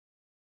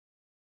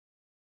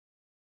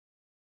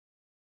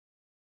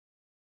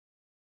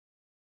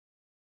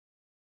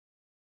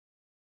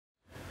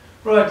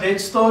Right,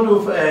 let's start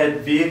off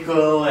at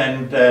vehicle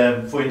and,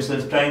 for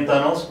instance, train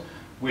tunnels,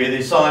 where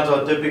the sides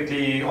are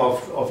typically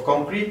of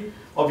concrete.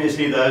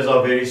 Obviously, those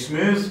are very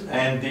smooth,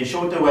 and the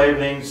shorter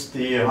wavelengths,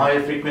 the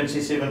higher frequency,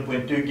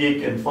 7.2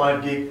 gig and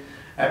 5 gig,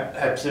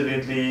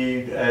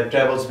 absolutely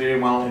travels very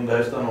well in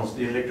those tunnels.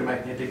 The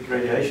electromagnetic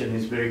radiation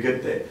is very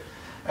good there.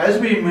 As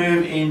we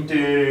move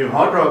into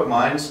hard rock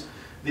mines,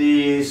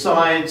 the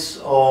sides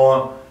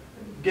are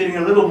getting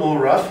a little more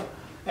rough,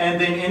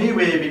 and then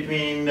anywhere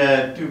between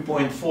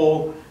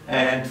 2.4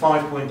 and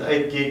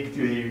 5.8 gig,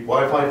 the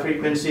Wi-Fi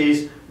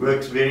frequencies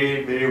works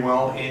very, very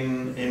well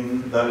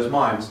in those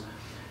mines.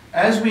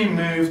 As we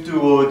move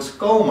towards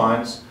coal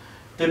mines,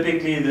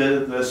 typically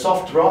the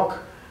soft rock,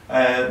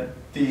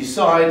 the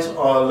sides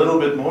are a little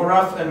bit more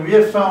rough, and we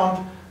have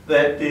found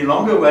that the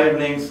longer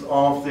wavelength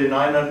of the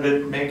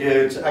 900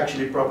 megahertz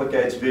actually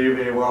propagates very,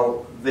 very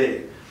well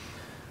there.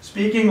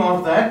 Speaking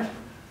of that,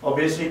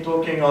 obviously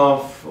talking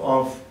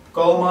of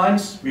coal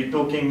mines, we're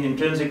talking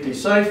intrinsically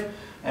safe,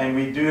 and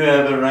we do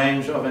have a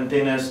range of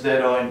antennas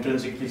that are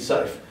intrinsically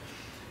safe.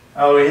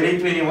 Our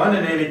LE21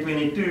 and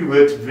LE22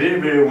 works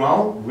very, very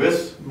well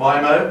with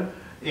MIMO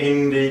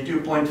in the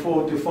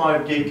 2.4 to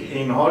 5 gig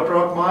in hard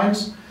rock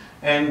mines,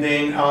 and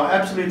then our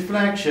absolute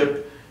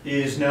flagship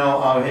is now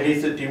our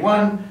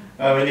LE31.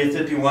 Our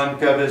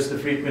LE31 covers the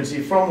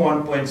frequency from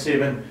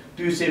 1.7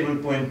 to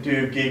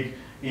 7.2 gig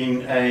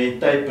in a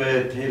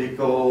tapered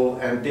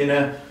helical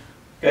antenna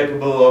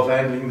capable of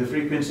handling the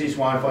frequencies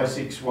Wi-Fi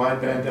 6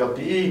 wideband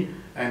LTE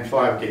and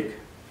 5 gig.